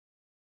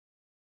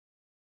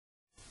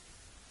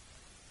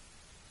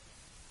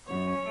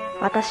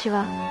私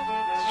は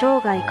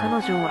生涯彼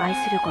女を愛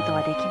すること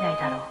はできない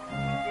だろう。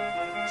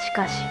し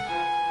かし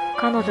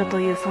彼女と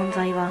いう存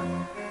在は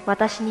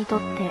私にとっ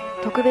て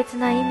特別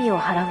な意味を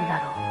はらむだ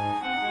ろ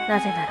う。な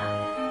ぜなら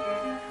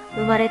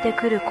生まれて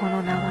くるこ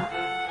の名は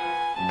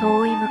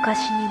遠い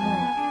昔にもう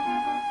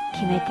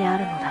決めてあ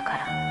るのだか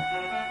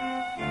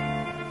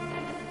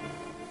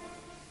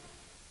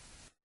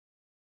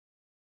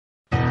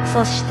ら。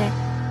そして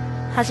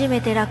初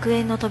めて楽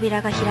園の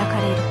扉が開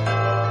かれる。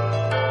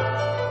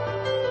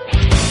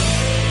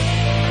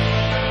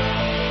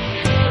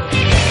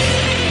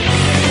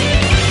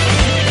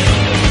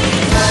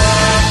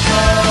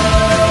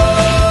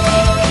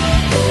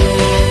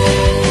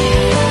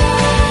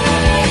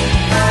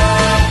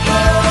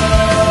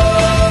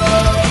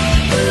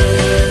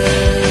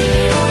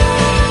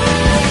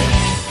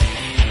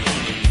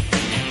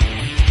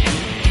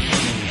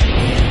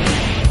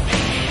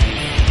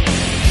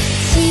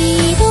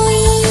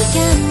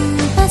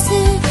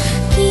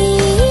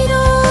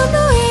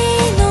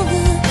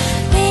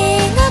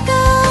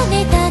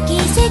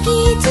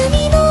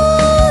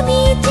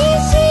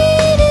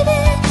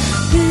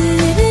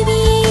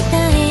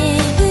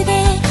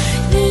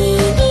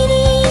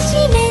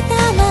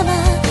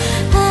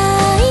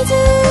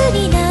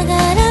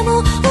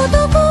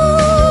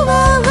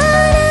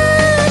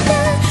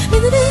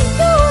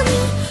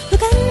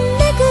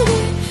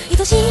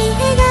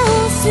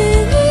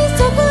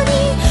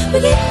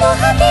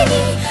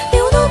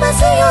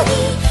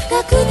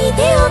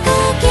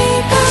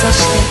そし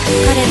て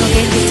彼の現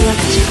実は朽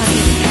ち果て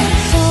る。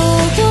少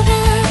女が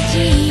小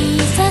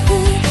さく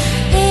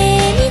笑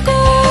みこ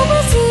ぼ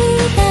す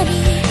たび、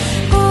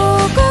こ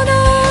この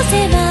狭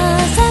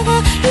さが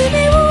夢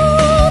を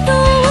遠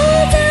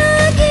ざ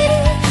ける。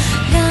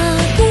楽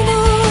の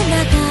中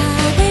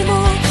でも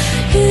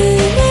夢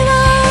は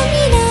見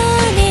ら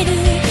れる。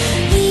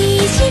意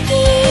識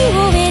を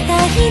得た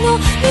日の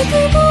ぬく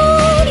も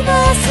り忘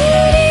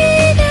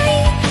れな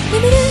い。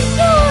眠る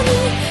ように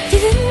沈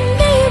ん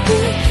でゆ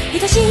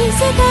く愛しい世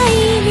界、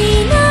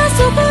皆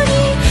そこに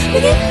無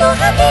限の果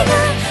てが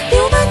手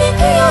を招く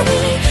ように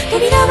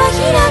扉は開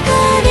か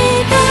れ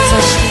た。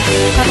そして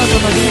彼女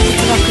の現実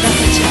は砕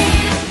けちゃう。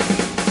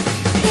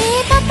ね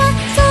えパパ、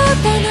外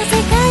の世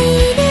界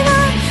では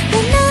ど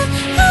んな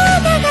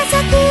花が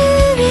咲く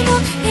の。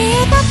ね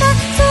えパパ、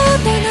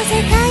外の世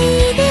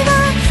界で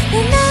はど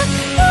んな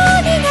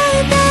鳥が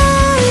歌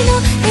うの。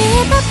ね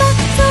えパパ、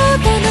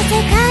外の世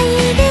界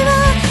では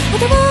お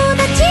友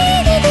達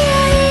に出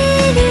会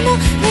えるの。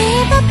ね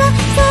えパパ、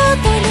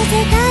外の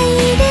世界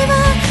では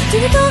ず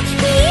っと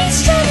一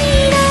緒に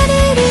いら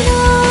れるの。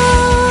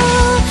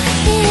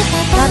ねえパ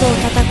パ、窓を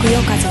叩く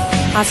夜風、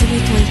弾む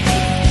吐息、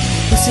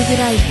薄暗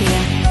い部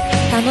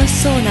屋、楽し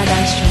そうな談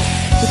笑、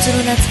うつ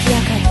ろな月明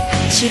かり、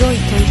白い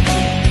吐息、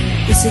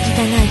薄汚い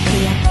部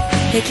屋、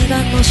壁眼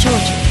の少女、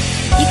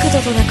幾度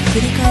となく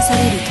繰り返さ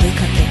れる問い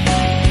かけ、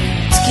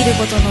尽きる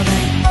ことのない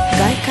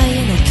外界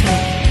への興味。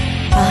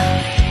あ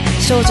あ、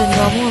少女に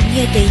はもう見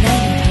えていない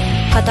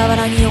のだ。傍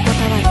らに横た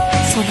わる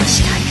その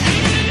死体が。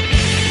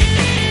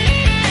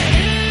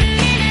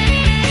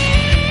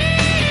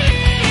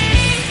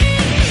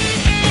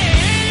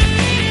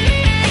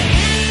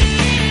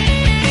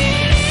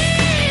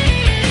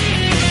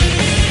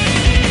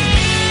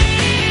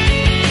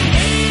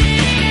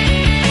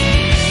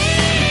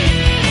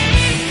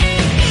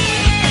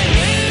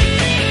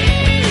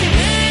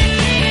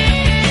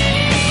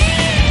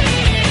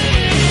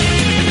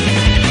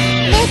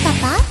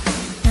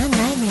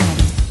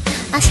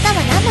明日は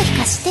何の日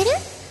か知ってる？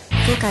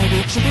世界で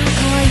一番可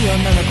愛い女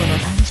の子の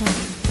誕生日。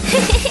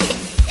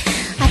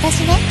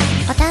私ね、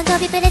お誕生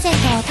日プレゼント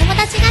をお友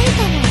達がいい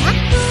と思うわ。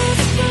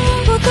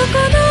男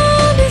の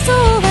無双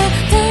は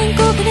残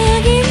酷な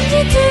現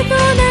実と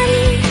な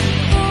り、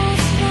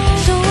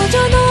少女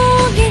の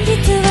現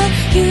実は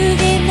有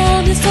限な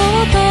無双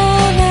と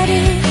なる。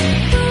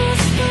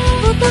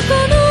男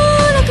の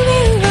楽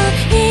園は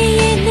永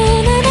遠の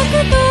奈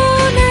落と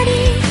な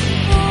り、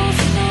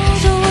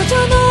少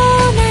女の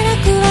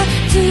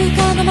つか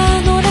の間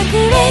の楽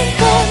園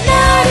とな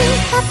る。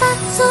パパ、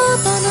外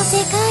の世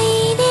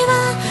界では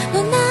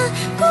どんな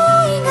恋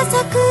が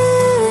咲く